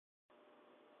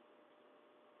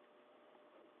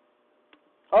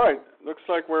All right, looks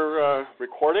like we're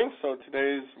recording. So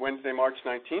today's Wednesday, March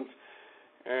 19th,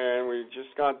 and we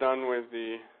just got done with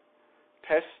the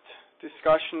test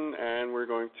discussion, and we're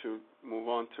going to move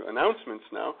on to announcements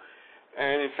now.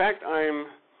 And in fact, I'm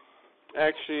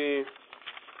actually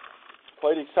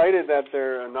quite excited that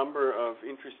there are a number of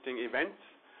interesting events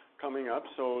coming up.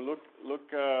 So look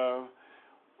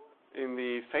in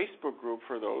the Facebook group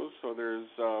for those. So there's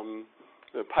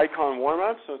the PyCon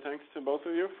warm-up, so thanks to both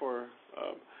of you for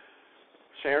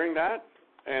sharing that.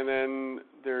 And then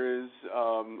there is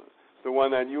the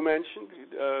one that you mentioned.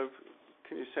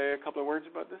 Can you say a couple of words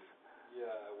about this?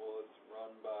 Yeah, well, it's run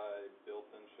by Built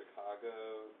in Chicago.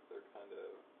 They're kind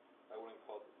of, I wouldn't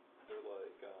call it, they're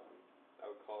like, I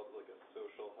would call it like a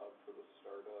social hub for the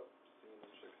startup scene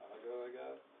in Chicago, I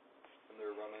guess. And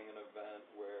they're running an event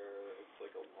where it's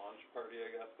like a launch party, I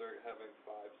guess. They're having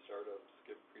 5 startups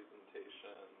give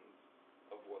presentations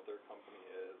of what their company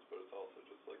is, but it's also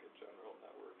just like a general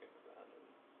networking event and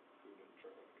food and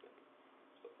drink and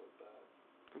stuff like that.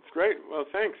 That's great. Well,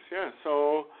 thanks. Yeah.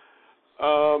 So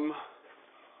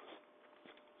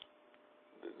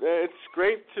it's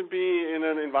great to be in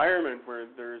an environment where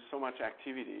there's so much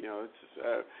activity. You know,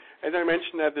 it's as I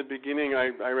mentioned at the beginning,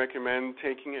 I recommend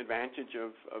taking advantage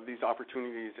of these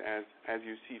opportunities as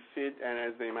you see fit and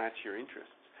as they match your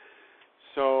interests.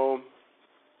 So,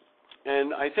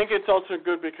 and I think it's also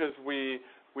good because we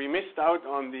missed out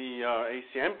on the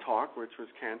ACM talk, which was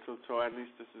canceled. So at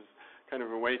least this is kind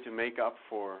of a way to make up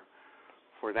for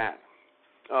that.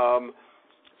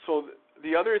 So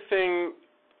the other thing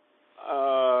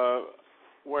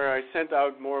where I sent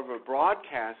out more of a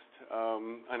broadcast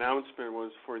announcement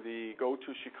was for the Go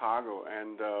to Chicago,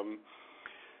 and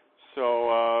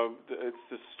so it's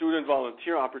the student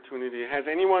volunteer opportunity. Has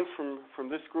anyone from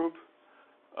this group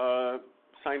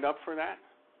signed up for that?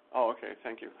 Oh, okay,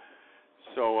 thank you.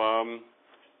 So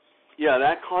yeah,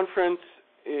 that conference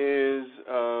is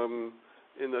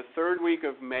in the 3rd week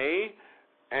of May,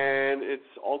 and it's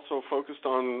also focused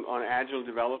on agile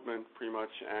development pretty much,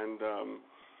 and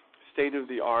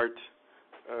state-of-the-art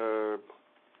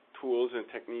tools and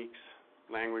techniques,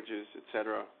 languages,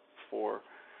 etc. for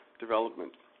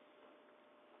development.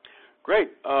 Great.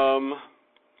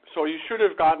 So you should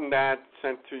have gotten that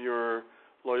sent to your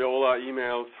Loyola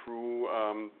email through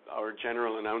our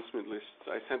general announcement list.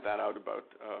 I sent that out about,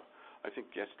 I think,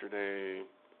 yesterday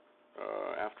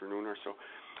afternoon or so.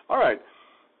 All right.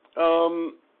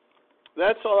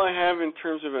 That's all I have in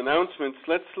terms of announcements.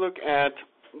 Let's look at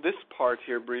this part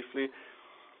here briefly.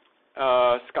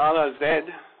 Scala Z,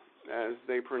 as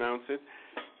they pronounce it.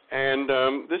 And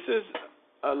this is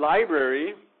a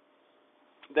library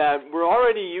that we're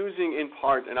already using in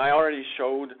part, and I already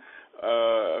showed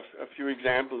a few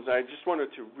examples. I just wanted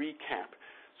to recap.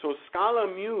 So Scala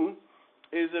Mu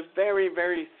is a very,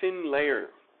 very thin layer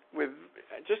with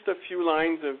just a few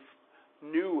lines of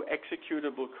new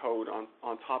executable code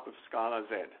on top of Scala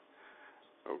Z.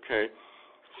 Okay,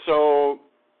 so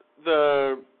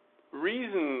the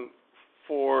reason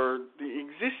for the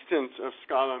existence of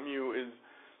Scala Mu is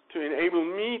to enable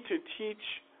me to teach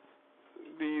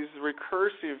these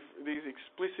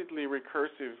explicitly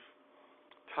recursive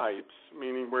types,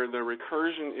 meaning where the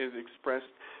recursion is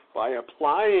expressed by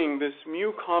applying this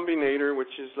mu combinator,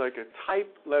 which is like a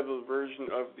type level version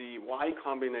of the Y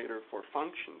combinator for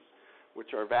functions,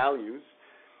 which are values.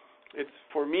 It's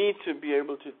for me to be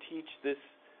able to teach this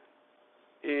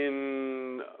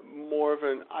in more of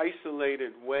an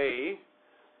isolated way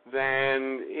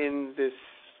than in this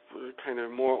kind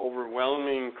of more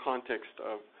overwhelming context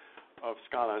of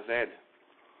Scala Z,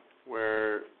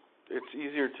 where it's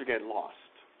easier to get lost,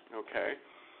 okay?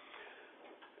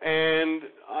 And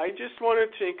I just wanted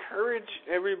to encourage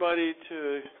everybody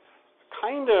to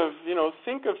kind of,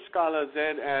 think of Scala Z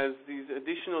as these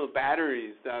additional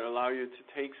batteries that allow you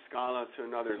to take Scala to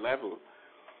another level.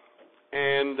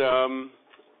 And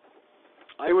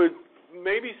I would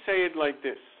maybe say it like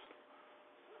this,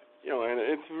 and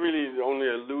it's really only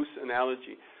a loose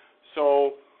analogy.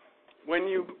 So when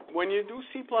you do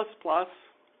C++,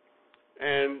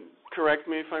 and correct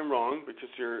me if I'm wrong because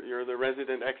you're the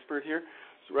resident expert here,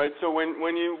 right? So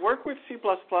when you work with C++,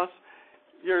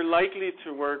 you're likely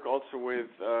to work also with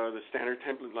the standard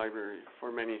template library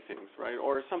for many things, right?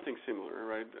 Or something similar,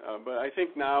 right? But I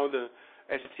think now the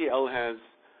STL has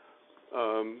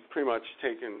pretty much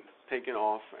taken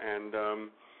off and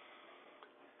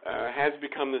has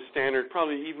become the standard,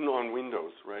 probably even on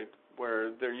Windows, right?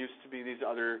 Where there used to be these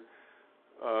other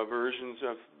versions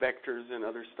of vectors and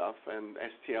other stuff, and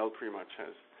STL pretty much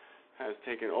has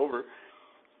taken over.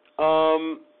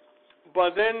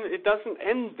 But then it doesn't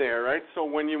end there, right? So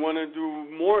when you want to do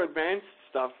more advanced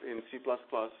stuff in C++,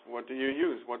 what do you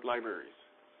use? What libraries?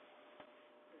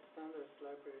 Standards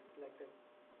libraries like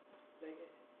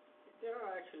there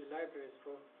are actually libraries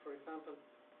for example,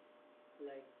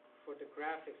 like for the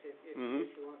graphics. If you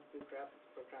want to do graphics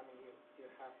programming, you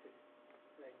have to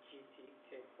like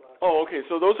GTK+. Oh, okay.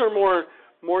 So those are more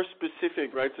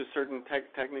specific, right, to certain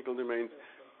technical domains.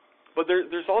 But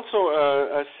there's also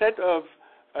a set of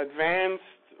advanced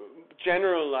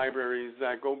general libraries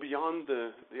that go beyond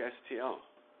the STL.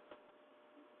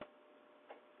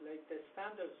 Like the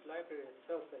standards library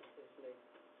itself is like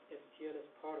STL is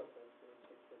part of it.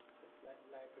 It's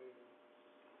library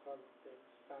part of the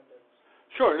standards.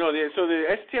 Sure. No. So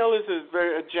the STL is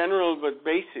a general but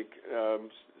basic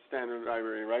standard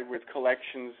library, right, with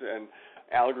collections and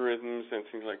algorithms and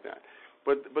things like that.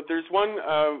 But there's one.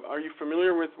 Are you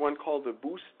familiar with one called the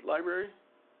Boost library?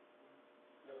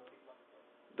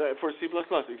 For C++,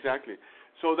 exactly.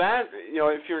 So that,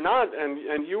 if you're not,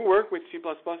 and you work with C++,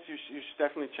 you should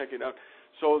definitely check it out.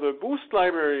 So the Boost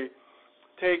library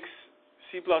takes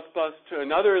C++ to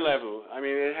another level. I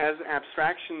mean, it has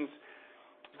abstractions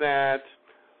that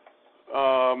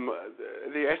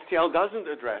the STL doesn't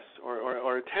address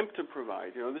or attempt to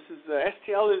provide. This is the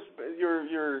STL is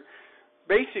your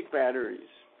basic batteries,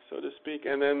 so to speak,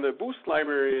 and then the Boost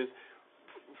library is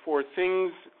for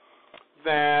things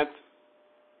that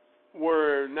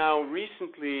were now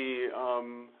recently,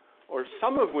 or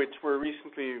some of which were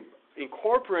recently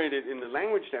incorporated in the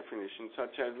language definition,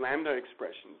 such as lambda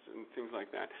expressions and things like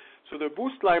that. So the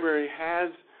Boost library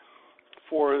has,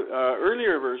 for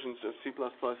earlier versions of C++,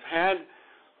 had,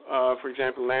 for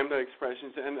example, lambda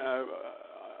expressions and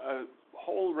a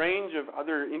whole range of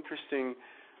other interesting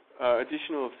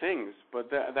additional things, but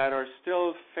that are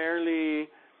still fairly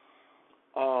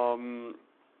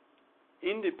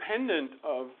independent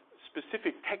of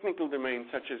specific technical domains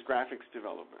such as graphics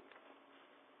development.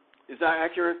 Is that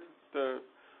accurate? The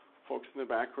folks in the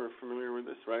back who are familiar with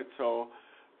this, right? So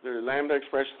there are lambda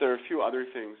expressions, there are a few other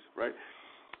things, right?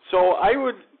 So I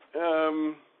would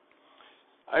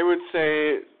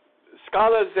say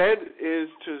Scala Z is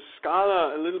to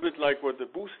Scala a little bit like what the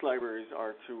Boost libraries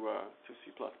are to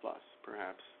C++,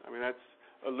 perhaps. I mean, that's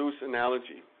a loose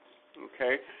analogy,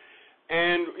 okay?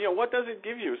 And, what does it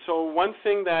give you? So one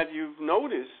thing that you've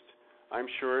noticed, I'm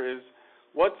sure, is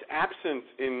what's absent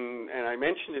in, and I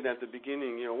mentioned it at the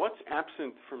beginning, what's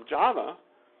absent from Java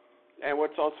and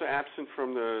what's also absent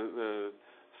from the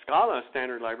Scala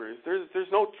standard libraries.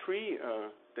 There's no tree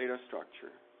data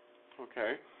structure,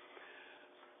 okay?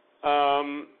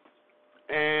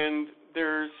 And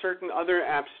there are certain other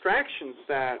abstractions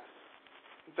that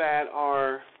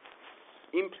are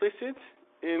implicit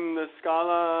in the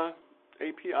Scala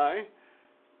API,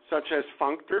 such as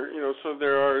functor. So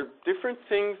there are different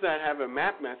things that have a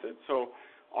map method. So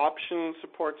option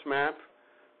supports map,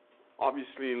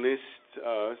 obviously list,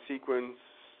 sequence,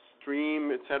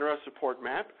 stream, etc. support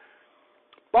map.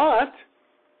 But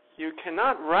you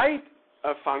cannot write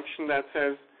a function that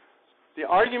says the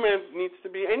argument needs to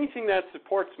be anything that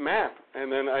supports map,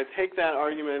 and then I take that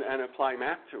argument and apply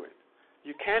map to it.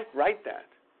 You can't write that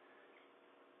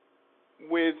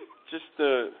with just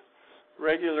the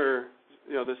regular,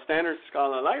 the standard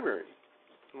Scala library,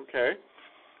 okay?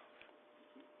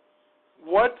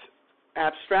 What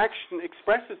abstraction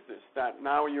expresses this that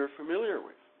now you're familiar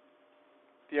with?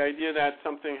 The idea that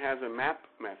something has a map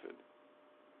method.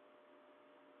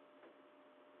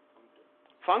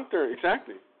 Functor,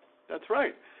 exactly. That's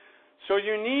right. So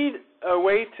you need a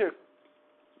way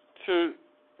to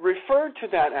refer to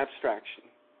that abstraction.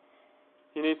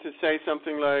 You need to say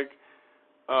something like,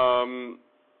 the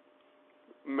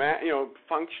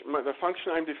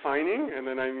function I'm defining, and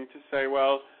then I need to say,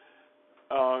 well,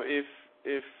 if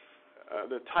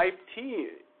the type T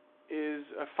is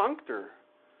a functor,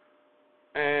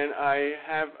 and I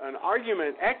have an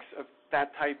argument x of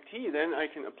that type T, then I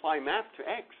can apply map to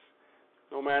x.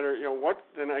 No matter what,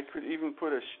 then I could even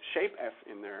put a shape f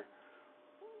in there.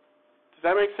 Does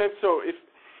that make sense? So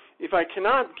if I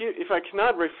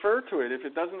cannot refer to it, if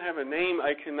it doesn't have a name,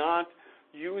 I cannot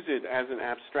use it as an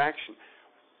abstraction.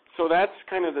 So that's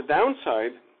kind of the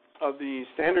downside of the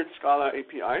standard Scala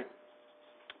API.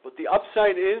 But the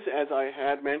upside is, as I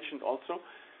had mentioned also,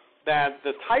 that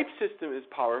the type system is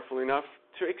powerful enough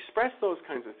to express those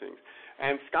kinds of things.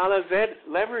 And Scala Z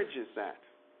leverages that.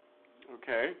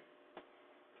 Okay?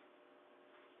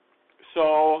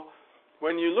 So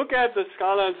when you look at the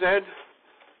Scala Z,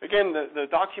 again, the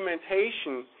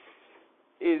documentation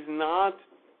is not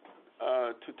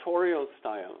tutorial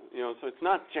style, so it's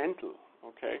not gentle,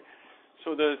 okay?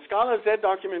 So the Scala Z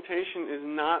documentation is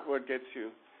not what gets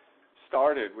you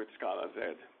started with Scala Z.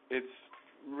 It's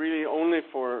really only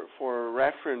for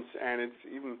reference, and it's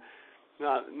even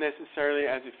not necessarily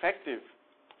as effective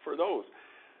for those.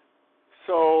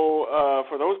 So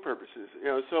for those purposes,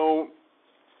 so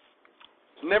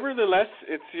nevertheless,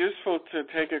 it's useful to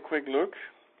take a quick look,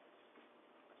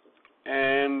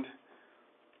 and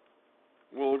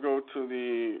we'll go to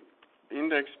the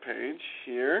index page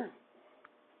here,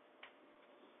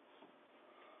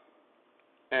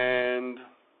 and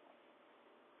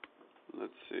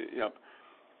let's see, yep,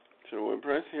 so we'll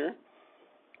press here,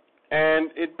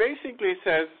 and it basically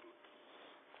says,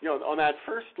 on that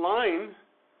first line,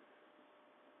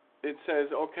 it says,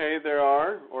 okay, there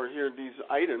are, or here these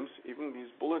items, even these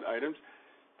bullet items,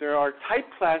 there are type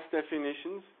class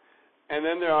definitions, and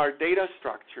then there are data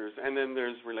structures, and then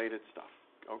there's related stuff.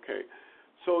 Okay,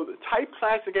 so the type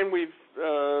class, again, we've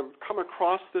come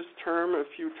across this term a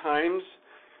few times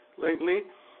lately,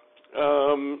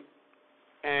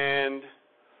 and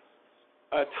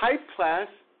a type class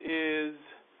is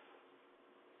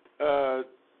a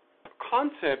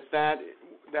concept that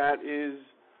is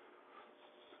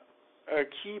a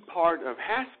key part of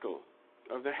Haskell,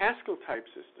 of the Haskell type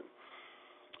system.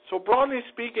 So broadly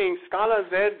speaking, Scala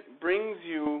Z brings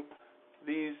you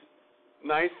these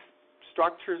nice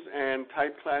structures and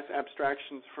type class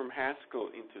abstractions from Haskell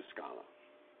into Scala.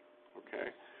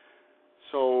 Okay,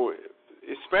 so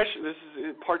especially this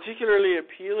is particularly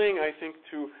appealing, I think,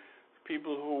 to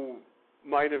people who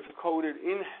might have coded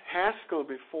in Haskell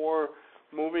before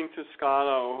moving to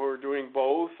Scala, or who are doing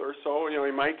both or so.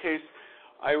 In my case,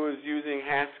 I was using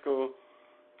Haskell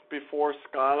before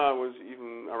Scala was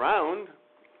even around.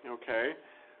 Okay,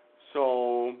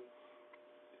 so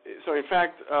in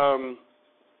fact,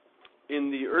 in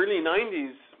the early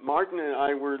 90s, Martin and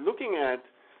I were looking at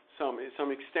some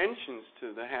extensions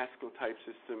to the Haskell type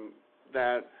system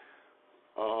that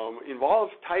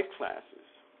involved type classes.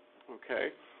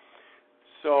 Okay,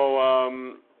 so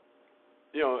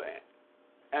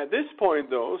at this point,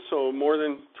 though, so more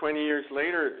than 20 years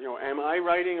later, am I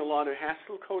writing a lot of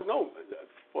Haskell code? No,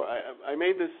 I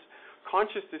made this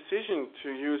conscious decision to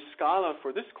use Scala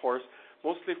for this course,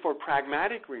 mostly for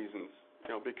pragmatic reasons,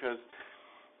 because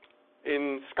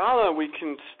in Scala we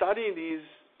can study these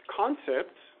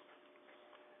concepts,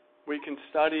 we can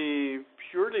study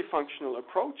purely functional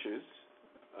approaches,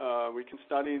 we can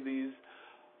study these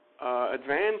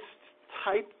advanced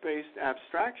type-based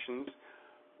abstractions,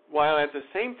 while at the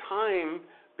same time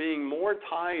being more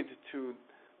tied to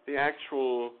the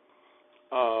actual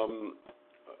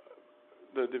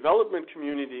the development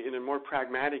community in a more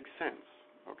pragmatic sense.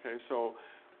 Okay, so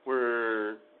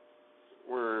we're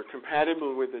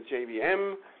compatible with the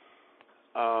JVM.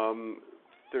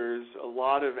 There's a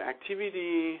lot of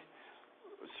activity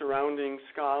surrounding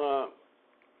Scala.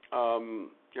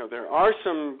 There are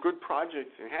some good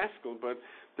projects in Haskell, but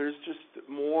there's just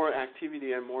more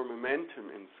activity and more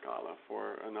momentum in Scala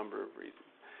for a number of reasons.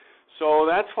 So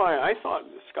that's why I thought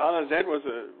Scala Z was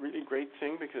a really great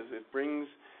thing, because it brings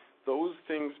those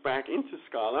things back into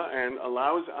Scala and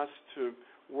allows us to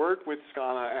work with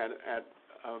Scala at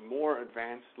a more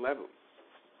advanced level.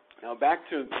 Now back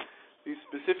to these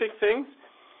specific things.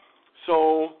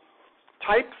 So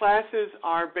type classes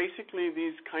are basically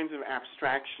these kinds of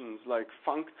abstractions like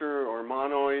functor or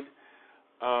monoid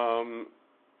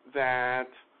that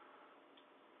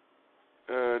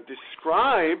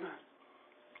describe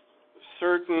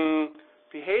certain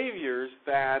behaviors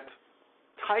that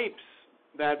types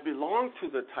that belong to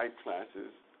the type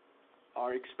classes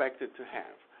are expected to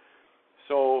have.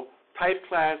 So type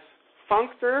class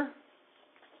functor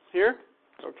here,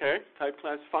 okay, type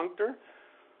class functor,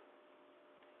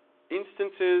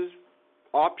 instances,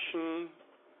 option,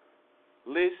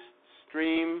 list,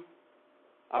 stream,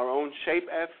 our own shape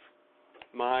F,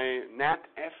 my nat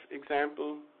F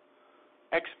example,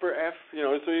 expr F,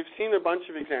 so you've seen a bunch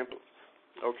of examples.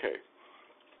 Okay.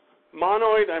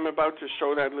 Monoid, I'm about to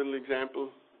show that little example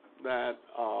that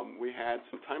we had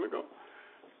some time ago.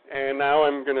 And now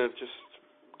I'm going to just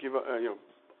give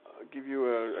you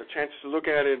a chance to look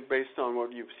at it based on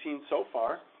what you've seen so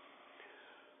far.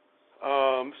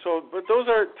 But those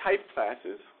are type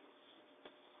classes.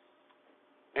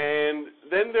 And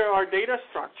then there are data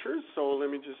structures. So let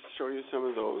me just show you some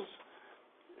of those.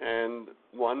 And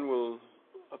one will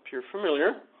appear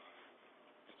familiar.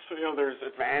 So, there's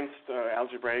advanced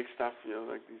algebraic stuff,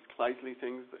 like these Clyteley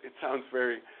things. It sounds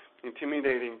very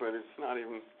intimidating, but it's not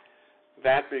even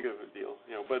that big of a deal.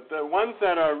 But the ones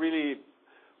that are really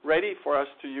ready for us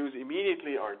to use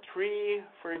immediately are tree,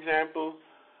 for example.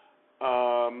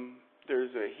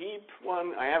 There's a heap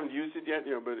one. I haven't used it yet,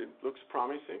 but it looks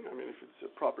promising. I mean, if it's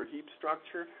a proper heap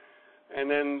structure. And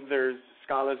then there's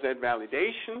Scala Z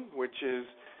validation, which is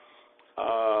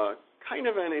kind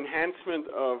of an enhancement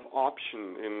of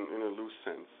option in a loose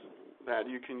sense that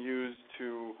you can use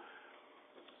to,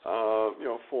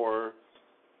 for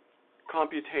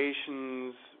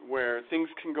computations where things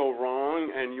can go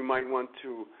wrong, and you might want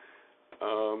to,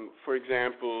 for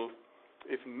example,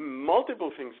 if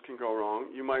multiple things can go wrong,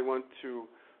 you might want to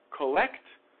collect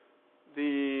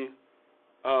the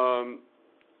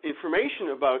information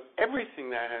about everything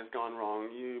that has gone wrong.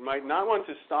 You might not want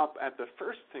to stop at the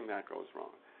first thing that goes wrong.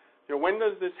 When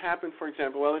does this happen, for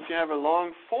example? Well, if you have a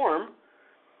long form,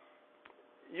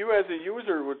 you as a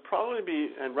user would probably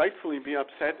be, and rightfully be,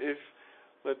 upset if,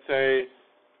 let's say,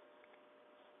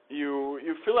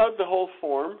 you fill out the whole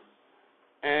form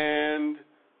and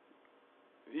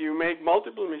you make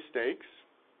multiple mistakes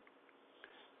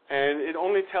and it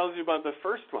only tells you about the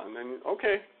first one. And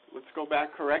okay, let's go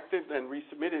back, correct it, and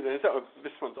resubmit it. And it's, oh,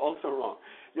 this one's also wrong.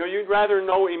 You'd rather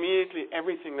know immediately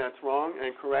everything that's wrong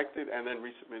and correct it and then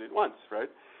resubmit it once, right?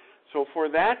 So for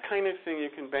that kind of thing, you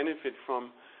can benefit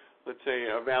from, let's say,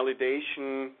 a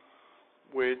validation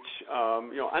which,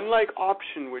 unlike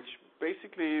option, which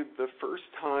basically the first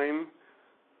time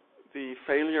the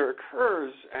failure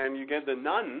occurs and you get the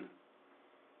none,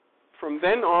 from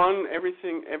then on,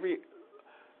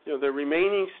 the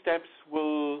remaining steps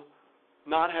will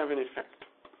not have an effect.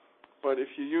 But if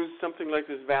you use something like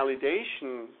this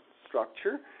validation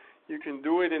structure, you can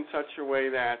do it in such a way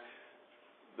that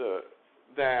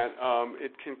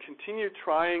it can continue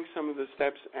trying some of the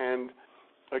steps and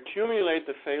accumulate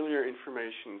the failure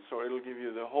information. So it'll give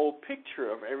you the whole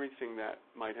picture of everything that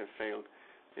might have failed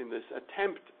in this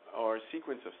attempt or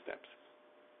sequence of steps.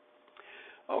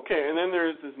 Okay, and then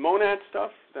there's this monad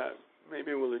stuff that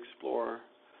maybe we'll explore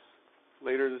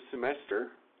later this semester.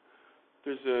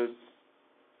 There's a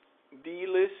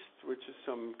D-list, which is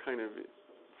some kind of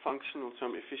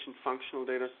some efficient functional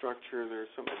data structure. There's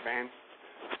some advanced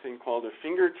thing called a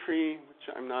finger tree,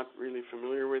 which I'm not really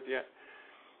familiar with yet.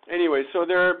 Anyway, so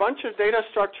there are a bunch of data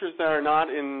structures that are not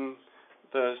in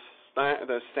the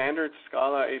standard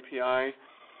Scala API.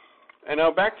 And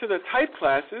now back to the type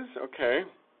classes. Okay.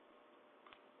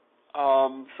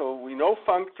 So we know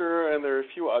functor, and there are a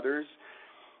few others.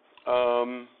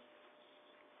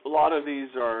 A lot of these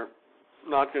are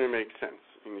not going to make sense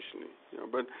initially,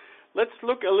 but let's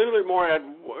look a little bit more at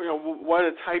what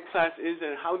a type class is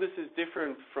and how this is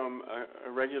different from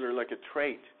a regular, like a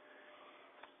trait.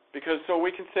 Because so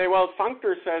we can say, well,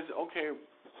 functor says, okay,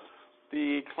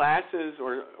 the classes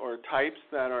or types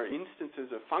that are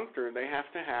instances of functor, they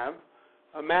have to have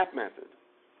a map method.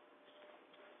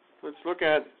 Let's look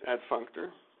at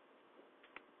functor.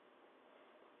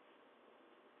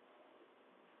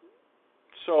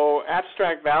 So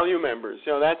abstract value members,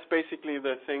 that's basically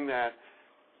the thing that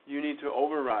you need to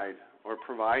override or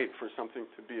provide for something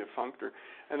to be a functor.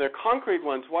 And they're concrete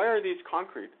ones. Why are these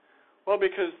concrete? Well,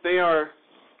 because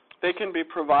they can be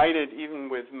provided even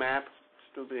with map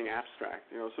still being abstract.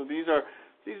 So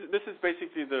this is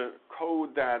basically the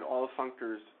code that all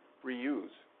functors reuse.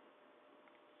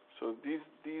 So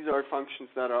these are functions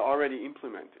that are already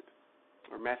implemented,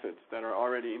 or methods that are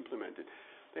already implemented.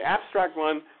 The abstract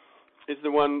one is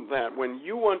the one that when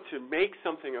you want to make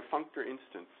something a functor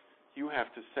instance, you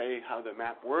have to say how the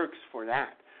map works for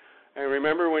that. And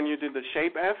remember when you did the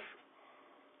shape F,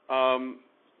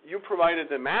 you provided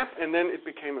the map and then it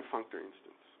became a functor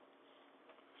instance.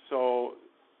 So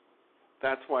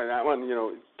that's why that one,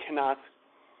 cannot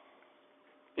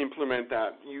implement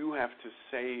that. You have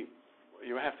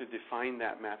to define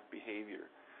that map behavior.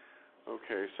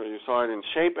 Okay, so you saw it in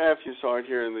shape F, you saw it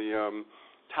here in the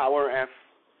tower F,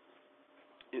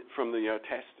 from the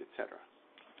test, etc.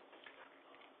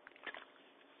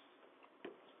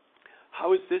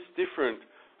 How is this different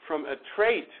from a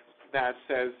trait that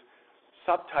says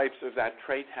subtypes of that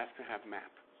trait have to have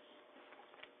map?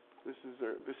 This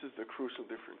is the crucial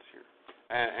difference here,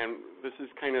 and this is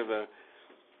kind of a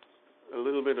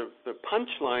little bit of the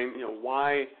punchline.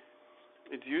 Why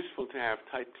it's useful to have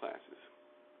type classes.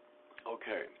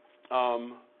 Okay.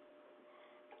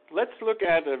 Let's look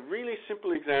at a really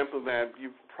simple example that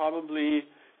you've probably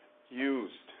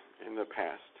used in the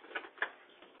past.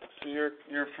 So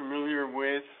you're familiar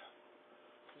with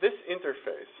this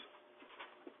interface,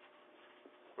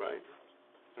 right?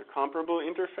 A comparable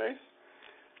interface.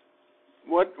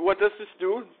 What does this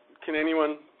do? Can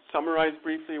anyone summarize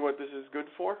briefly what this is good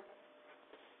for?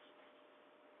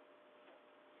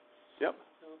 Yep.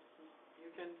 So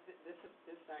you can.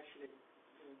 This actually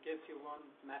gives you one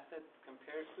method to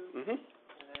compare to, Mm-hmm.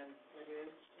 and then when you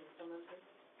implement it,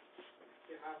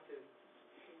 you have to.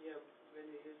 When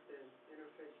you use the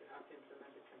interface, you have to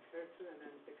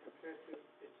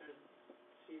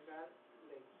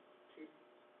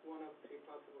one of three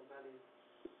possible values,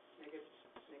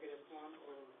 negative 1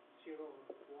 or 0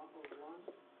 or 1 or 1.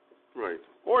 Right.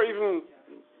 Or even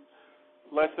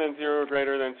less than 0,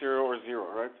 greater than 0, or 0,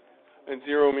 right? And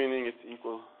 0 meaning it's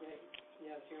equal.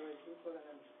 Yeah, 0 is equal, and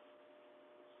then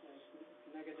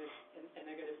a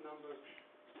negative number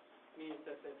means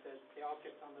that the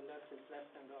object on the left is less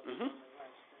than the object on the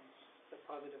right, and the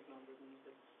positive number means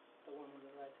that the one on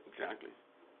the right is exactly.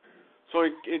 So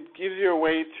it gives you a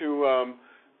way to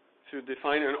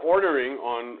define an ordering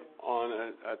on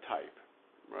a type,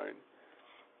 right?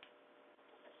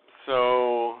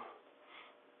 So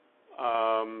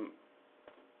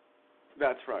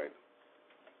that's right.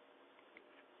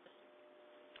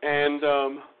 And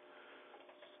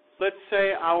let's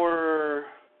say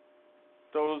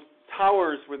those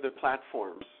towers with the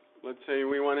platforms. Let's say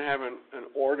we want to have an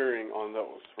ordering on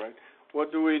those, right?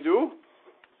 What do?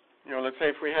 You know, let's say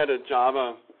if we had a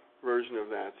Java version of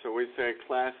that. So we say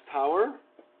class tower,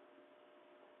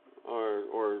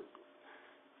 or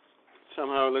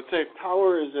somehow, let's say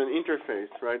tower is an interface,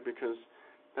 right? Because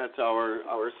that's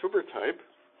our supertype.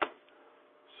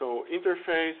 So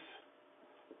interface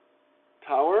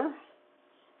tower.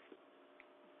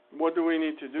 What do we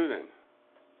need to do then?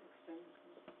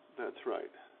 That's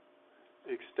right.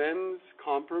 Extends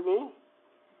comparable,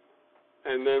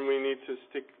 and then we need to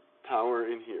stick tower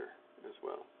in here as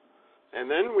well. And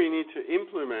then we need to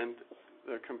implement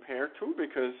the compare to,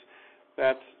 because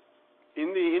that's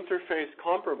in the interface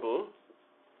comparable,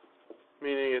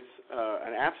 meaning it's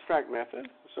an abstract method,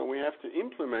 so we have to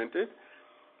implement it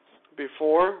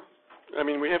before,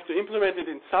 we have to implement it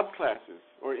in subclasses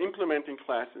or implementing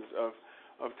classes of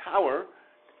tower,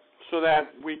 so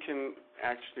that we can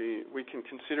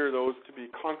consider those to be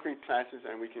concrete classes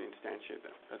and we can instantiate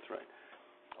them. That's right.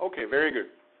 Okay, very good.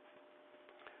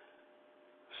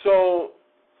 So,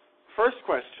 first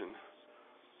question.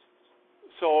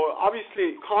 So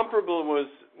obviously comparable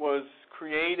was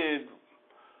created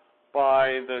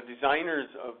by the designers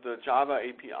of the Java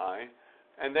API,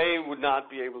 and they would not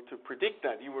be able to predict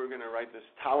that you were going to write this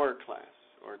tower class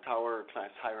or tower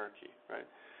class hierarchy, right?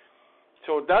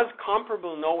 So does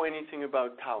comparable know anything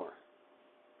about tower?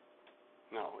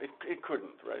 No, it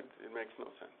couldn't, right? It makes no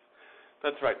sense.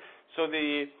 That's right. So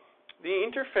the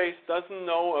interface doesn't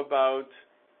know about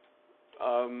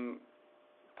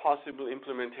possible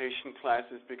implementation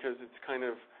classes, because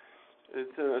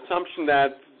it's an assumption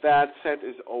that that set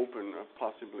is open of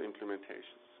possible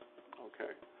implementations.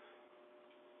 Okay.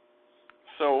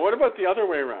 So what about the other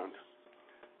way around?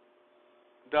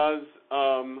 Does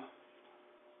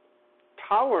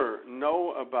tower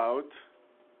know about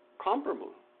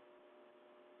comparable?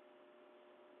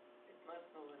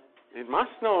 It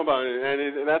must know about it,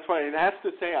 and that's why it has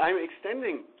to say, I'm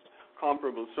extending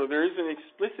comparable. So there is an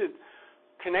explicit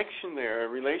connection there, a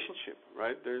relationship,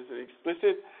 right? There's an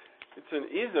explicit, it's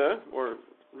an ISA, or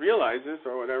realizes,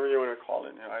 or whatever you want to call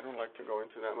it. I don't like to go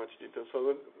into that much detail,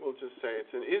 so we'll just say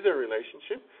it's an ISA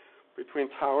relationship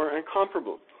between tower and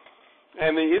comparable.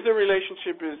 And the ISA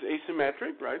relationship is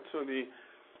asymmetric, right? So the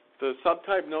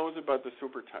subtype knows about the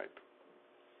supertype.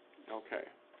 Okay.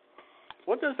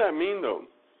 What does that mean, though?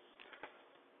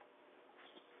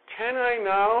 Can I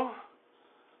now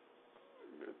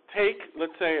take,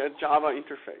 let's say, a Java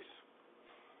interface,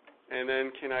 and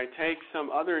then can I take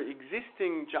some other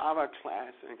existing Java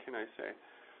class, and can I say,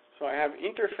 so I have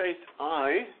interface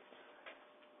I,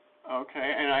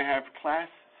 okay, and I have class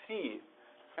C,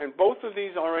 and both of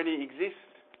these already exist.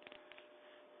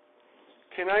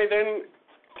 Can I then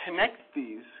connect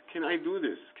these? Can I do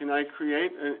this? Can I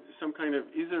create some kind of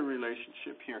ISA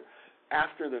relationship here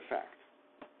after the fact?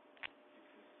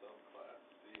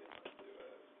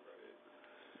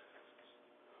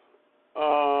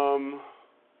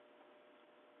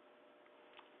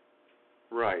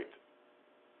 Right.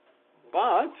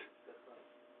 But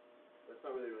that's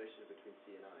not really a relationship between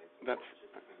C and I. That's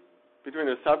between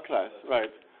a subclass,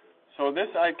 right. So this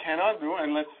I cannot do,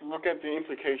 and let's look at the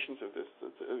implications of this.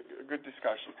 It's a good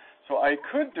discussion. So I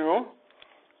could do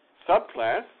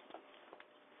subclass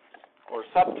or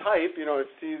subtype, if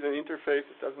C is an interface,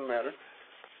 it doesn't matter.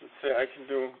 Let's say I can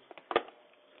do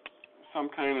some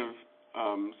kind of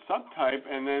subtype,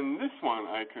 and then this one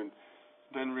I could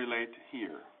then relate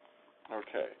here.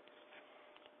 Okay.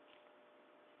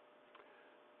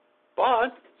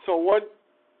 But, so what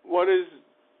is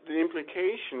the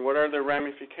implication? What are the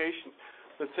ramifications?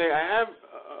 Let's say I have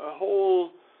a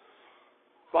whole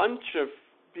bunch of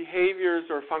behaviors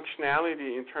or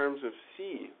functionality in terms of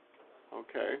C,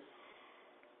 okay?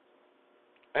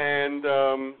 And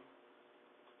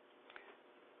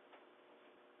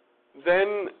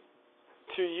then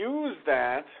to use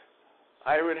that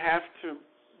I would have to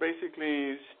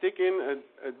basically stick in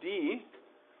a D,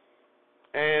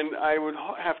 and I would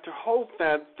have to hope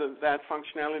that that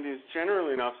functionality is general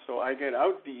enough so I get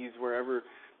out D's wherever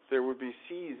there would be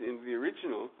C's in the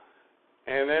original,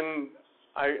 and then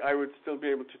I would still be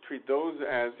able to treat those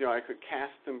as, I could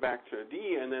cast them back to a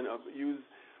D and then use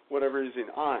whatever is in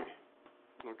I,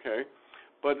 okay?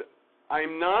 But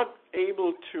I'm not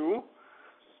able to,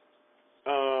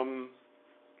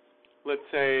 let's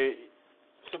say,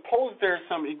 suppose there are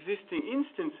some existing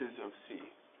instances of C.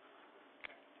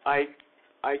 I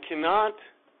cannot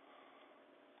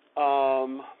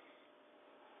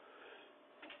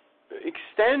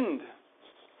extend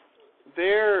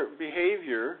their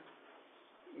behavior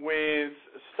with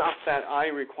stuff that I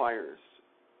requires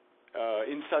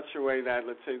in such a way that,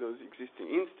 let's say, those existing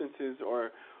instances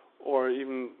or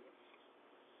even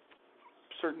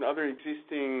certain other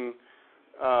existing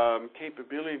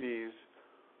capabilities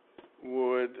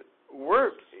would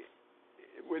work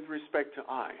with respect to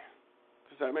I.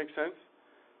 Does that make sense?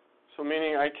 So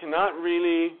meaning I cannot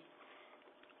really,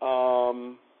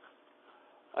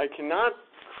 I cannot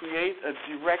create a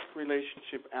direct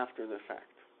relationship after the fact.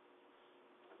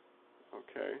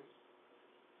 Okay.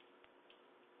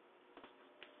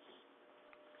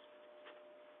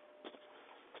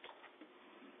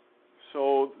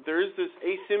 So there is this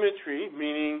asymmetry,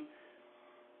 meaning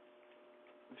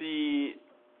the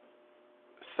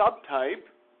subtype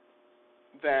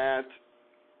that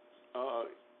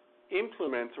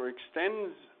implements or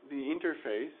extends the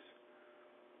interface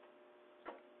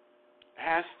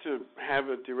has to have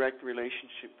a direct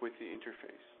relationship with the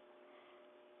interface.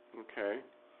 Okay?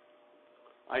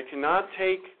 I cannot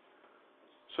take,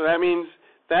 so that means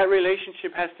that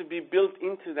relationship has to be built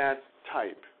into that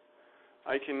type.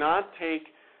 I cannot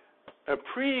take a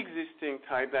pre-existing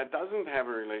type that doesn't have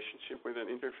a relationship with an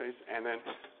interface and then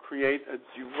create a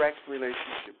direct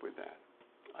relationship with that.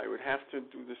 I would have to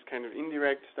do this kind of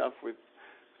indirect stuff with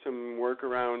some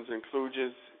workarounds and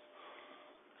kludges,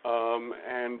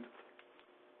 and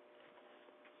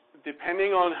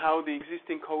depending on how the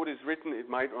existing code is written, it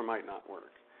might or might not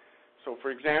work. So for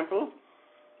example,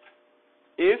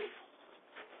 if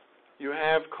you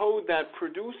have code that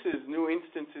produces new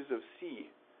instances of C,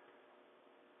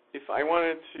 if I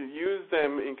wanted to use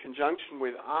them in conjunction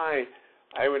with I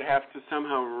would have to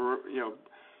somehow,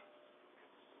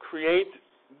 create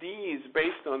D's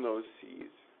based on those C's,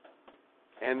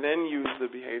 and then use the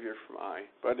behavior from I.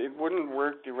 But it wouldn't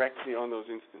work directly on those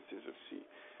instances of C.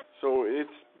 So it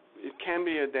can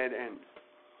be a dead end.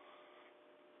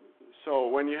 So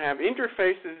when you have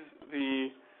interfaces,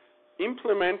 the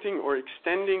implementing or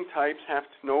extending types have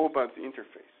to know about the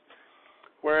interface.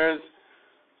 Whereas,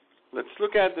 let's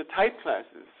look at the type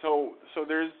classes. So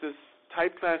there's this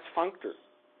type class functor.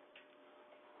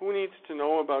 Who needs to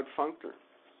know about functor?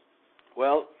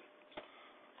 Well,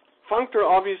 functor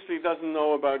obviously doesn't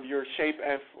know about your shape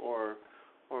F or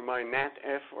my nat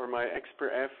F or my expr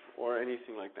F or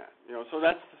anything like that. So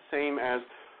that's the same as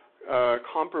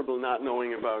comparable not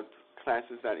knowing about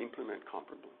classes that implement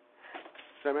comparable.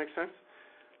 Does that make sense?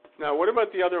 Now, what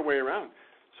about the other way around?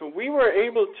 So we were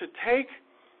able to take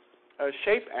a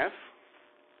shape F,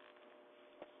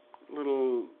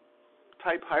 little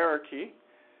type hierarchy,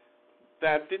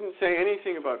 that didn't say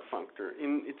anything about functor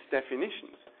in its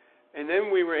definitions. And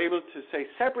then we were able to say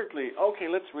separately, okay,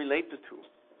 let's relate the two.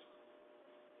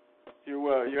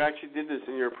 You actually did this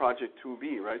in your project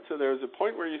 2B, right? So there was a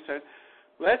point where you said,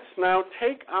 let's now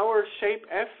take our shape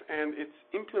F and its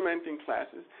implementing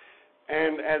classes,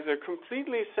 and as a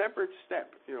completely separate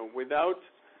step, without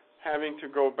having to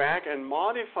go back and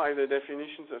modify the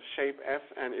definitions of shape F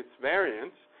and its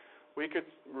variants, we could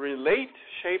relate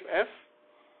shape F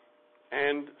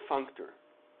and functor,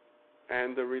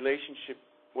 and the relationship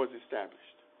was established.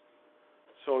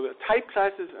 So the type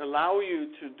classes allow you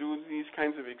to do these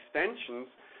kinds of extensions.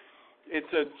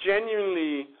 It's a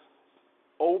genuinely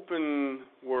open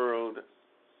world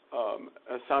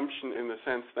assumption in the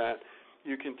sense that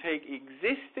you can take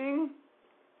existing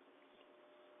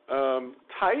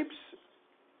types,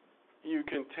 you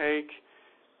can take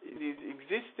these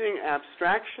existing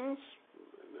abstractions,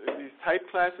 these type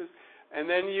classes, and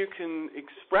then you can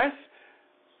express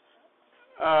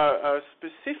a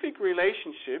specific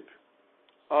relationship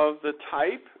of the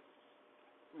type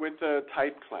with the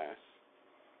type class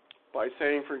by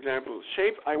saying, for example,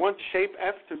 I want shape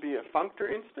F to be a functor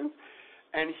instance,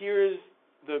 and here's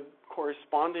the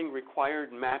corresponding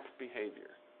required map behavior.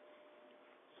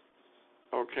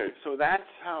 Okay, so that's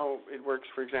how it works,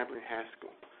 for example, in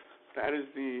Haskell. That is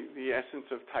the essence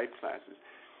of type classes.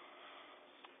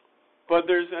 But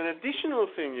there's an additional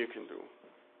thing you can do.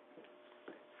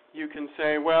 you can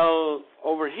say, well,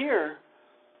 over here,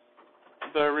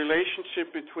 the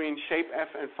relationship between shape f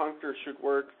and functor should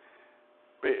work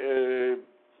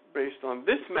based on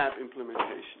this map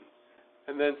implementation.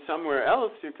 And then somewhere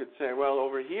else you could say, well,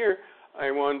 over here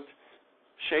I want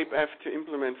shape f to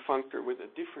implement functor with a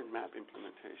different map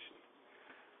implementation.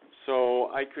 So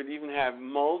I could even have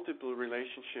multiple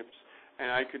relationships,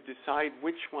 and I could decide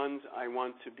which ones I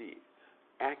want to be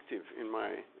active in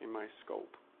my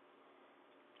scope.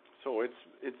 So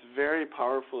it's very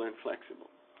powerful and flexible.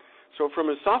 So from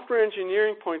a software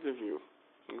engineering point of view,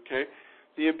 okay,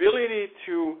 the ability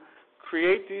to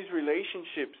create these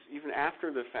relationships even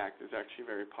after the fact is actually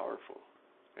very powerful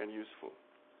and useful.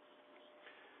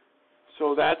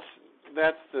 So that's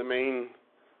the main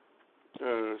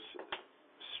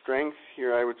strength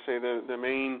here, I would say, the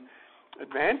main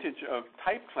advantage of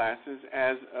type classes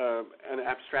as an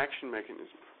abstraction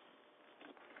mechanism.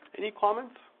 Any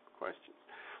comments, questions?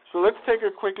 So let's take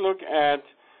a quick look at,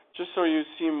 just so you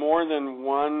see more than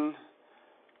one,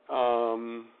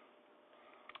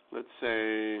 let's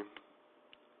say,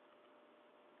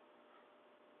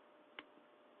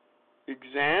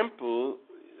 example,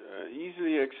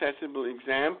 easily accessible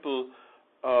example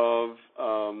of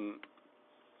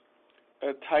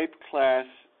a type class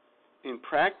in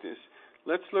practice.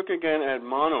 Let's look again at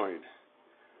monoid,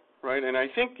 right? And I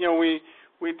think, you know, we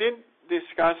did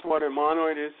discuss what a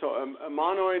monoid is. So a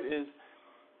monoid is,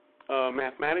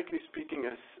 mathematically speaking,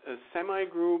 a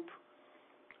semigroup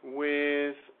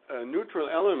with a neutral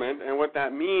element. And what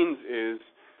that means is,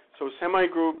 so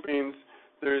semigroup means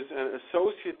there's an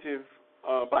associative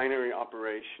binary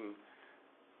operation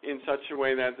in such a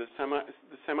way that the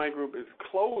semigroup is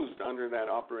closed under that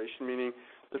operation, meaning,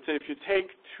 let's say if you take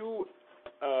two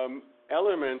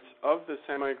elements of the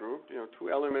semigroup, you know, two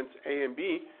elements A and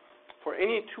B, for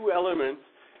any two elements,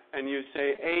 and you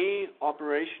say A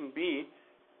operation B,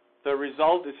 the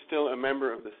result is still a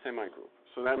member of the semigroup.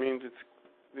 So that means it's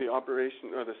the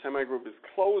operation, or the semigroup is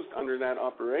closed under that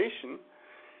operation.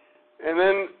 And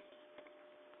then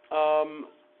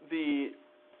the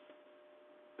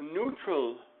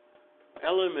neutral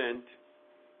element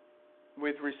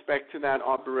with respect to that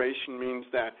operation means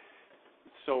that,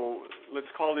 so let's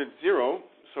call it 0.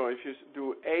 So if you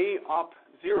do A op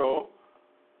 0,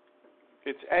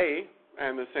 it's A,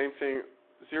 and the same thing,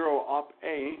 0 op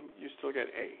A, you still get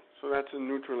A. So that's a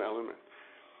neutral element.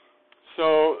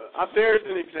 So up there is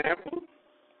an example,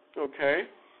 okay?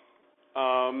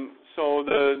 So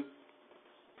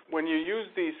when you use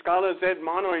the Scala Z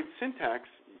monoid syntax,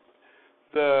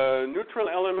 the neutral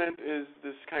element is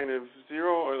this kind of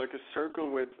 0 or like a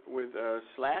circle with a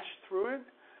slash through it.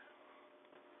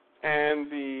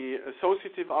 And the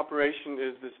associative operation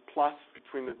is this plus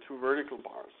between the two vertical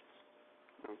bars.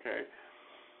 Okay?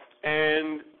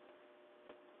 And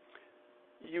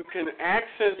you can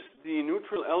access the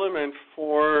neutral element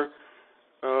for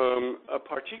a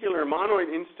particular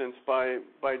monoid instance by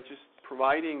just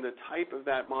providing the type of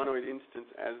that monoid instance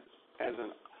as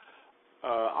an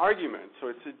argument. So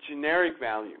it's a generic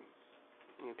value.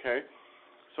 Okay?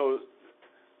 So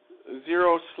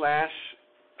 0 slash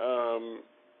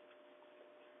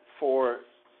for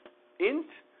int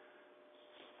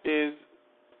is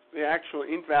the actual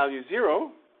int value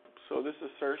 0. So this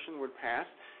assertion would pass.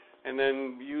 And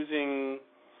then using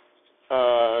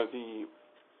the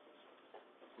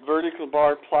vertical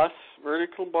bar plus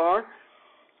vertical bar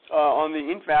on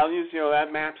the int values, you know,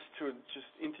 that maps to just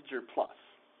integer plus.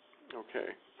 Okay.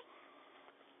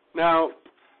 Now,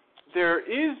 there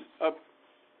is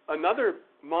another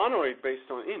monoid based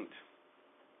on int.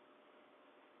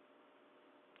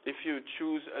 If you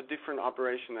choose a different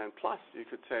operation than plus, you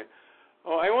could say,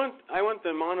 oh, I want the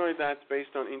monoid that's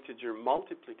based on integer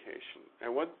multiplication.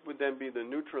 And what would then be the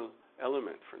neutral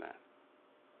element for that?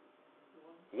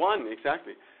 1,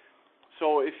 exactly.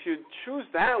 So if you choose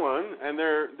that one, and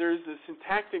there's a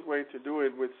syntactic way to do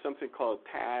it with something called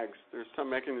tags. There's some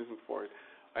mechanism for it.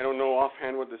 I don't know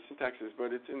offhand what the syntax is,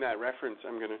 but it's in that reference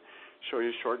I'm going to show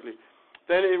you shortly.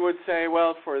 Then it would say,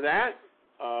 well, for that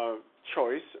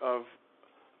choice of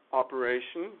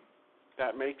operation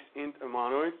that makes int a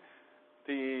monoid,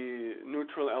 the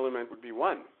neutral element would be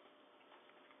 1.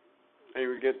 And you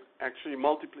would get actually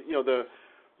the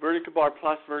vertical bar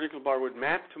plus vertical bar would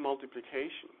map to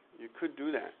multiplication. You could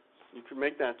do that. You could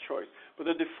make that choice. But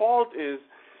the default is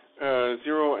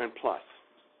 0 and plus.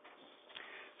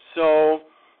 So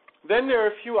then there are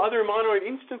a few other monoid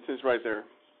instances right there.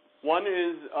 One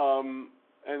is,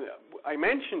 and I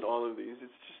mentioned all of these,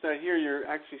 it's just that here you're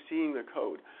actually seeing the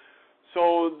code.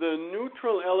 So the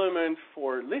neutral element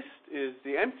for list is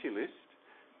the empty list,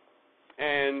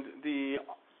 and the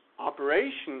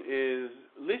operation is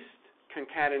list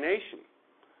concatenation,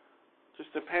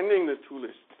 just appending the two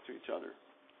lists to each other.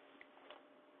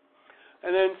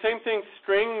 And then same thing,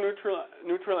 string,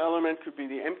 neutral element could be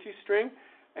the empty string,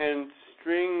 and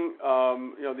string,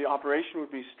 the operation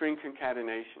would be string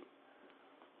concatenation.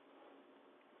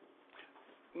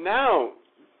 Now,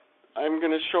 I'm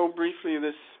going to show briefly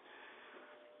this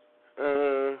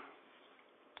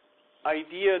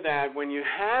idea that when you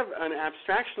have an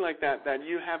abstraction like that, that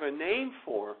you have a name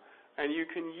for, and you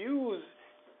can use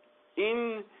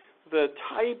in the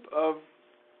type of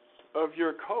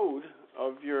your code,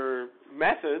 of your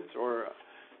methods or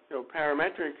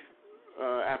parametric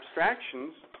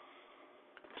abstractions,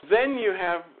 then you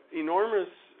have enormous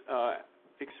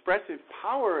expressive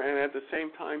power, and at the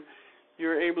same time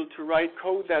you're able to write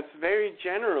code that's very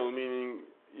general, meaning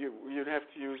you'd have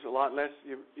to use a lot less,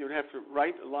 you'd have to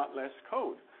write a lot less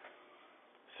code.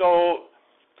 So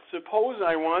suppose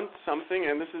I want something,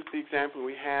 and this is the example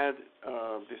we had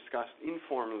discussed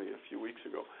informally a few weeks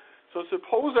ago. So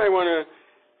suppose I want to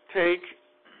take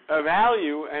a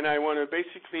value and I want to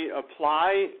basically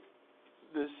apply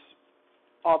this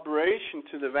operation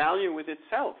to the value with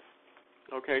itself.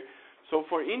 Okay, so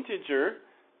for integer,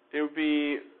 it would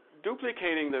be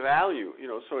duplicating the value.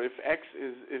 So if x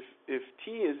is if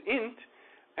t is int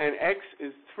and x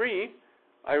is 3,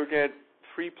 I would get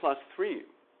 3 plus 3.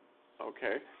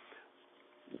 Okay,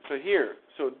 so here,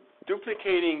 so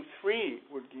duplicating 3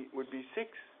 would be 6.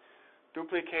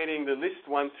 Duplicating the list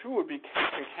 1 through would be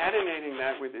concatenating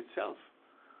that with itself.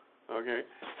 Okay,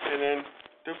 and then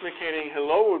duplicating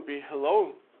hello would be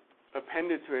hello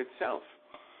appended to itself.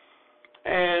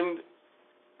 And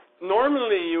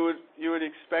normally you would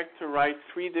expect to write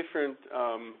 3 different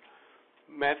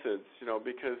methods,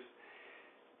 because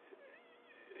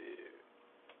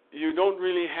you don't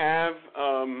really have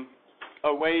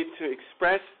a way to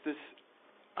express this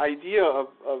idea of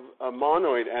a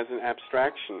monoid as an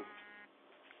abstraction.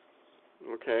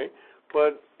 Okay,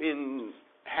 but in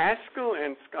Haskell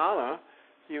and Scala,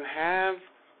 you have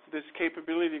this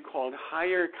capability called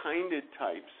higher kinded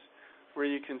types, where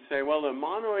you can say, well, a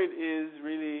monoid is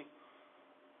really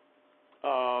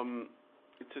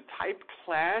it's a type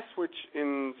class, which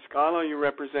in Scala you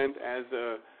represent as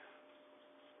a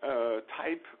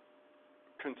type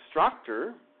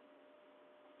constructor.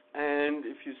 And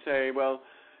if you say, well,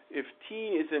 if T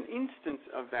is an instance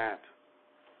of that,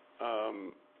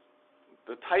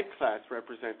 the type class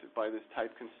represented by this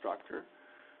type constructor,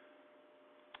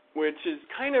 which is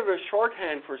kind of a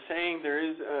shorthand for saying there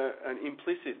is an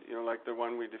implicit, like the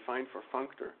one we defined for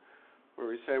functor, where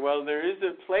we say, well, there is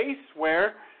a place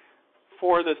where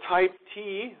for the type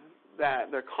T,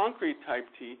 the concrete type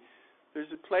T,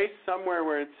 there's a place somewhere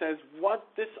where it says what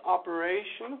this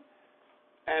operation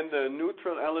and the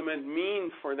neutral element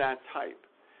mean for that type.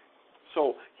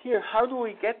 So here, how do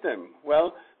we get them?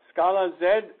 Well, Scala Z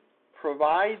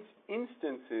provides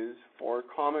instances for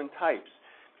common types.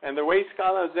 And the way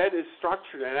Scala Z is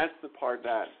structured, and that's the part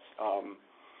that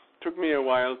took me a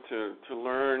while to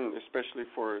learn, especially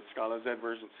for Scala Z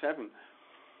version 7.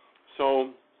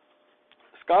 So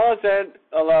Scala Z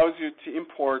allows you to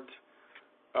import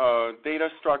data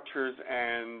structures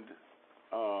and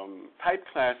type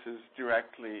classes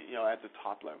directly, at the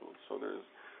top level. So there's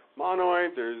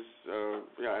monoid, there's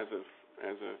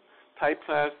as a type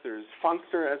class, there's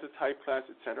functor as a type class,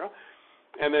 etc.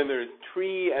 And then there's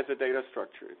tree as a data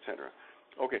structure, etc.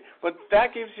 Okay, but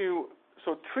that gives you,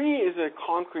 so tree is a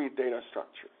concrete data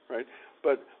structure, right?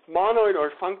 But monoid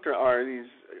or functor are these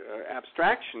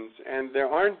abstractions, and there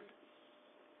aren't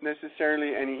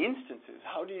necessarily any instances.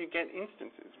 How do you get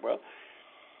instances? Well,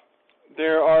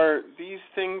 there are these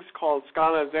things called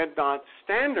Scala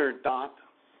Z.standard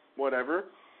whatever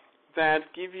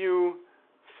that give you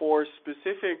for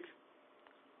specific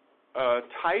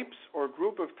types or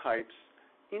group of types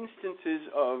instances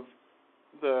of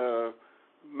the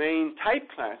main type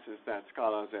classes that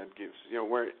Scala Z gives,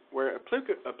 where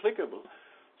applicable.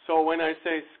 So when I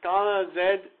say Scala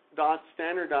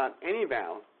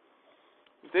Z.standard.anyval,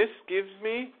 this gives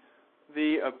me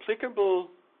the applicable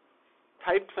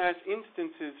type class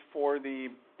instances for the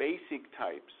basic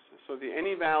types. So the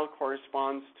anyval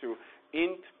corresponds to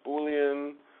int,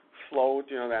 boolean, float,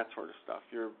 that sort of stuff.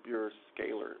 Your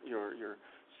scalar, your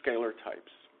scalar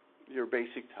types, your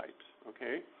basic types.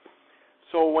 Okay.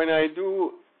 So when I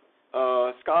do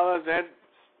Scala Z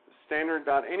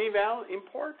standard.anyval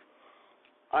import,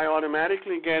 I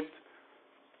automatically get,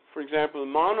 for example,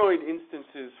 monoid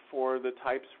instances for the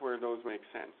types where those make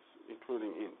sense,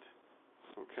 including int.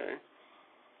 Okay.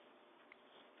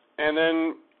 And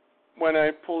then when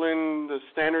I pull in the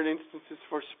standard instances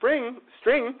for string,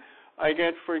 I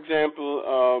get, for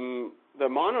example, the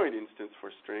monoid instance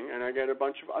for string, and I get a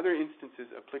bunch of other instances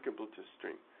applicable to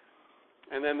string.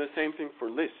 And then the same thing for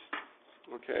list.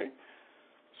 Okay?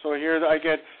 So here I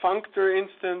get functor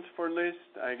instance for list,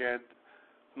 I get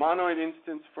monoid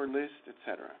instance for list,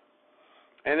 etc.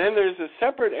 And then there's a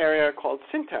separate area called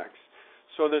syntax.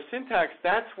 So the syntax,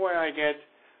 that's where I get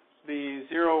the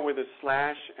 0 with a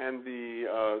slash and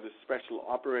the special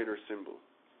operator symbol.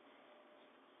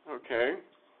 Okay?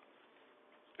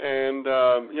 And,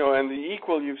 and the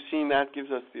equal, you've seen that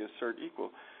gives us the assert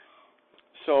equal.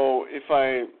 So if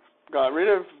I got rid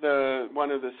of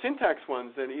one of the syntax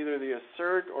ones, then either the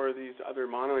assert or these other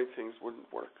monoid things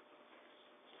wouldn't work.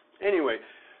 Anyway,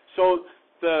 so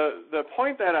the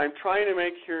point that I'm trying to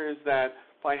make here is that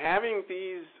by having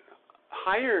these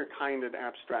higher kind of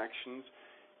abstractions,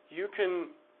 you can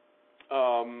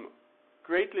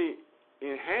greatly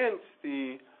enhance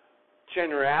the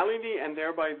generality and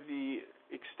thereby the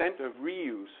extent of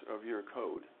reuse of your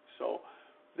code. So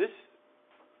this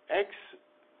X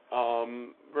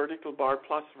vertical bar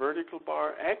plus vertical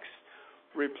bar X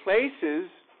replaces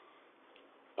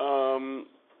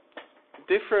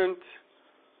different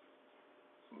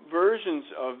versions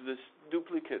of this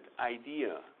duplicate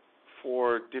idea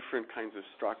for different kinds of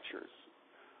structures.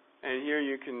 And here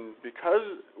you can,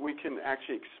 because we can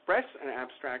actually express an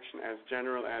abstraction as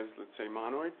general as, let's say,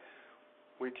 monoid,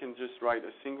 we can just write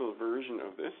a single version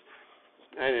of this.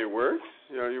 And it works.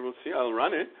 You will see, I'll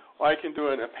run it. Or I can do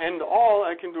an append all.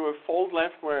 I can do a fold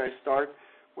left where I start,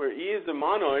 where E is the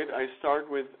monoid, I start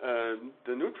with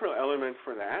the neutral element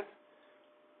for that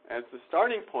as the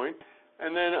starting point,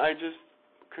 and then I just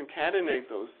concatenate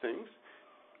those things.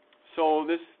 So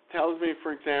this tells me,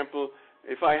 for example,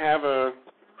 if I have a,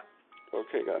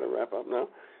 okay, got to wrap up now.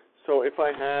 So if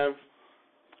I have,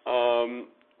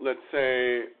 let's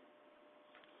say,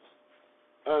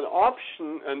 an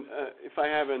option, if I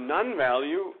have a none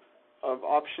value of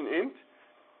option int,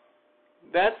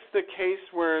 that's the case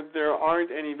where there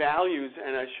aren't any values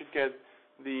and I should get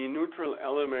the neutral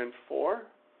element for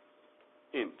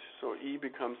int. So E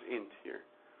becomes int here.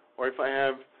 Or if I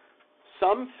have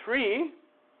sum3,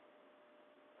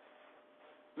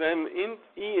 then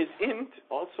E is int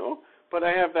also, but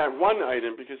I have that one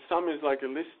item because sum is like a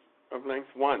list of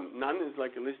length 1. None is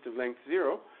like a list of length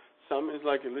 0. Sum is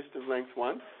like a list of length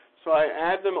 1. So I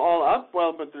add them all up,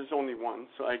 well, but there's only one,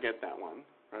 so I get that one,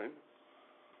 right?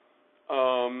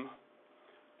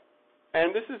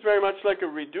 And this is very much like a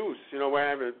reduce, where I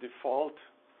have a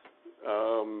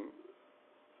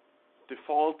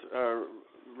default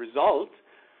result.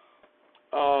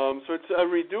 So it's a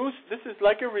reduce. This is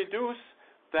like a reduce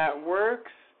that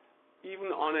works even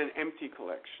on an empty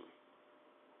collection,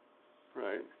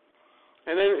 right?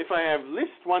 And then if I have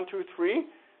list 1, 2, 3,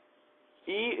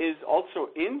 E is also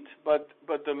int, but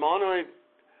the monoid,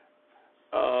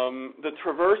 the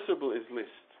traversable is list.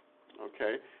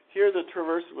 Okay. Here the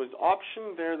traversable is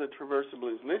option. There the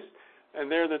traversable is list,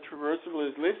 and there the traversable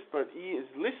is list, but E is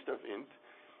list of int,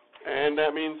 and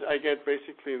that means I get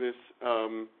basically this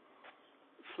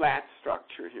flat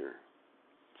structure here.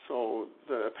 So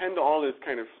the append all is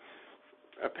kind of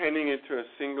appending it to a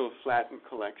single flattened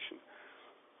collection.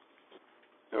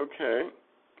 Okay.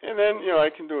 And then, I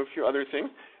can do a few other things.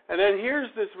 And then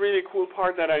here's this really cool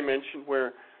part that I mentioned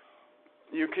where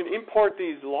you can import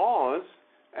these laws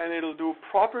and it'll do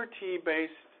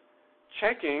property-based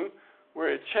checking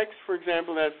where it checks, for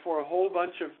example, that for a whole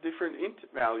bunch of different int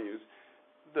values,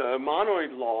 the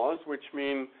monoid laws, which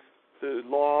mean the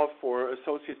law for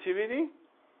associativity,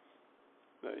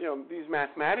 these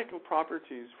mathematical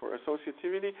properties for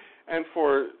associativity and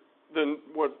for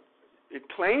what it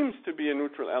claims to be a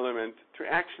neutral element to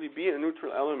actually be a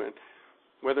neutral element,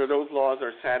 whether those laws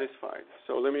are satisfied.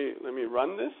 So let me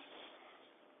run this,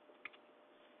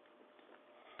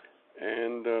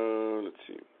 and let's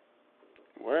see,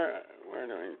 where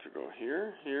do I need to go?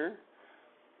 Here, here.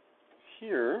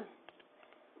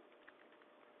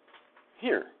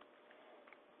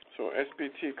 So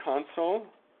SBT console.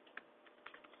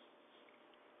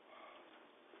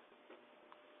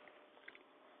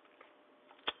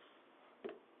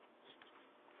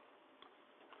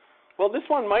 Well, this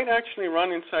one might actually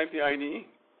run inside the IDE.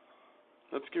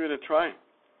 Let's give it a try.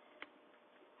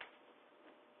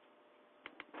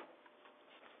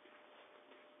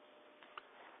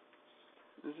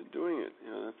 Is it doing it?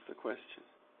 That's the question.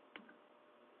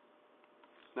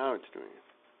 Now it's doing it.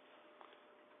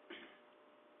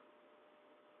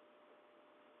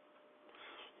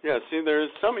 Yeah, see,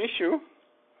 there's some issue.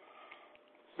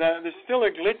 That there's still a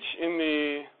glitch in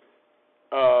the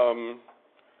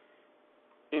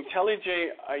IntelliJ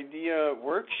IDEA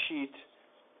worksheet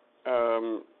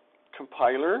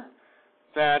compiler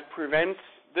that prevents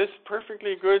this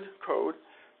perfectly good code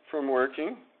from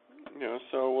working.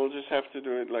 So we'll just have to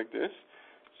do it like this.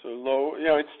 So low,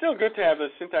 it's still good to have a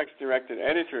syntax-directed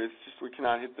editor. It's just we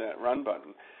cannot hit that run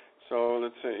button. So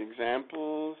let's say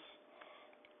examples,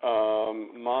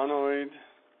 monoid.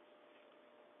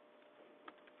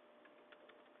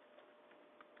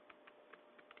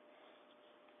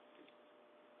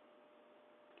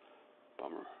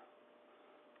 Bummer.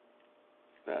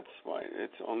 That's why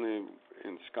it's only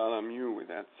in Scala mu with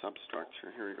that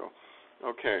substructure. Here we go.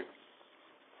 Okay.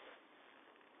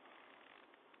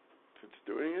 It's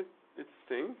doing its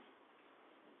thing.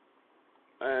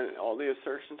 And all the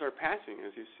assertions are passing,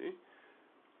 as you see.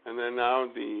 And then now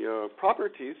the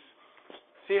properties.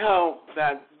 See how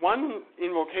that one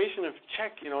invocation of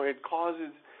check, it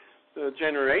causes the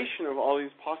generation of all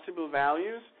these possible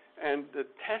values, and the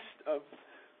test of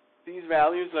these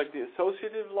values, like the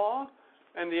associative law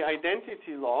and the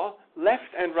identity law,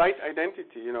 left and right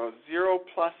identity, 0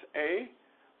 plus A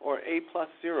or A plus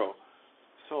 0.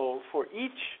 So for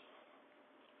each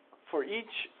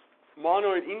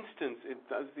monoid instance, it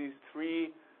does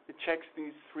it checks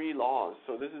these three laws.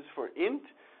 So this is for int,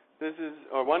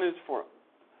 one is for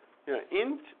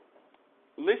int,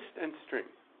 list, and string.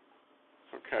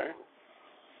 Okay.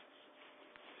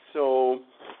 So,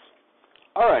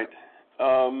 all right.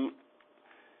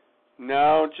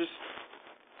 Now just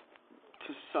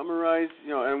to summarize,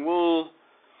 and we'll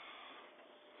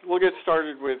get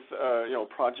started with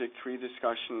project tree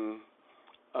discussion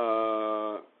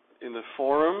in the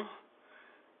forum.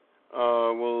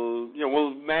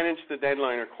 We'll manage the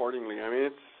deadline accordingly. I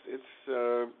mean, it's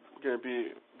going to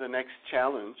be the next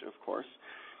challenge, of course.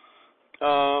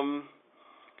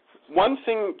 One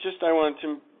thing just I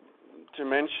wanted to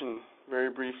mention very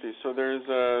briefly. So there's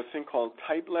a thing called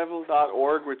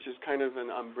typelevel.org, which is kind of an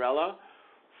umbrella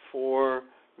for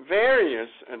various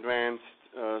advanced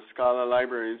Scala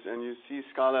libraries, and you see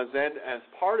Scala Z as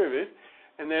part of it,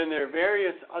 and then there are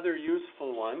various other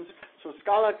useful ones. So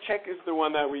Scala check is the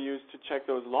one that we use to check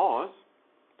those laws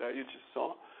that you just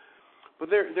saw. But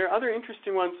there are other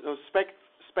interesting ones.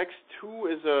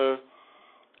 Specs2 is a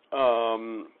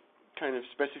kind of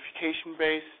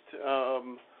specification-based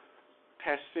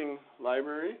testing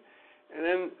library. And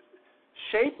then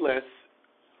Shapeless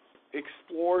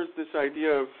explores this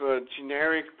idea of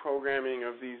generic programming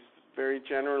of these very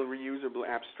general reusable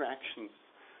abstractions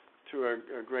to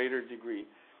a greater degree.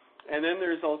 And then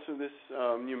there's also this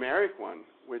numeric one,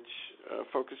 which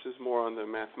focuses more on the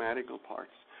mathematical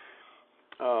parts.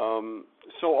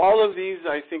 So all of these,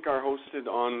 I think, are hosted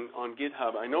on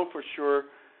GitHub. I know for sure,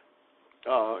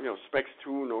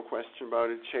 Specs2, no question about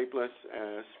it, Shapeless,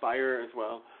 Spire as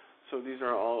well. So these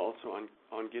are all also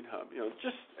on GitHub.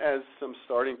 Just as some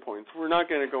starting points. We're not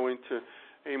going to go into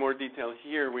any more detail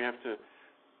here. We have to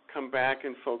come back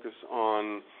and focus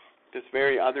on this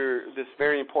very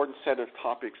important set of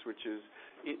topics, which is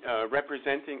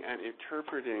representing and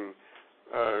interpreting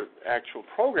actual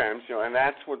programs, and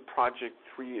that's what Project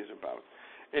Tree is about.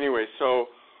 Anyway, so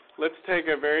let's take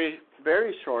a very,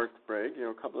 very short break,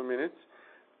 a couple of minutes,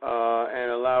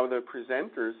 and allow the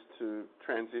presenters to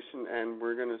transition. And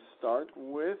we're going to start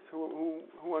with who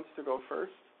wants to go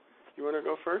first? You want to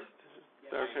go first?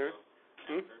 Is that okay?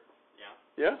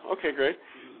 Yeah. Yeah. Okay. Great.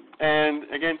 And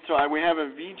again, so we have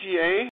a VGA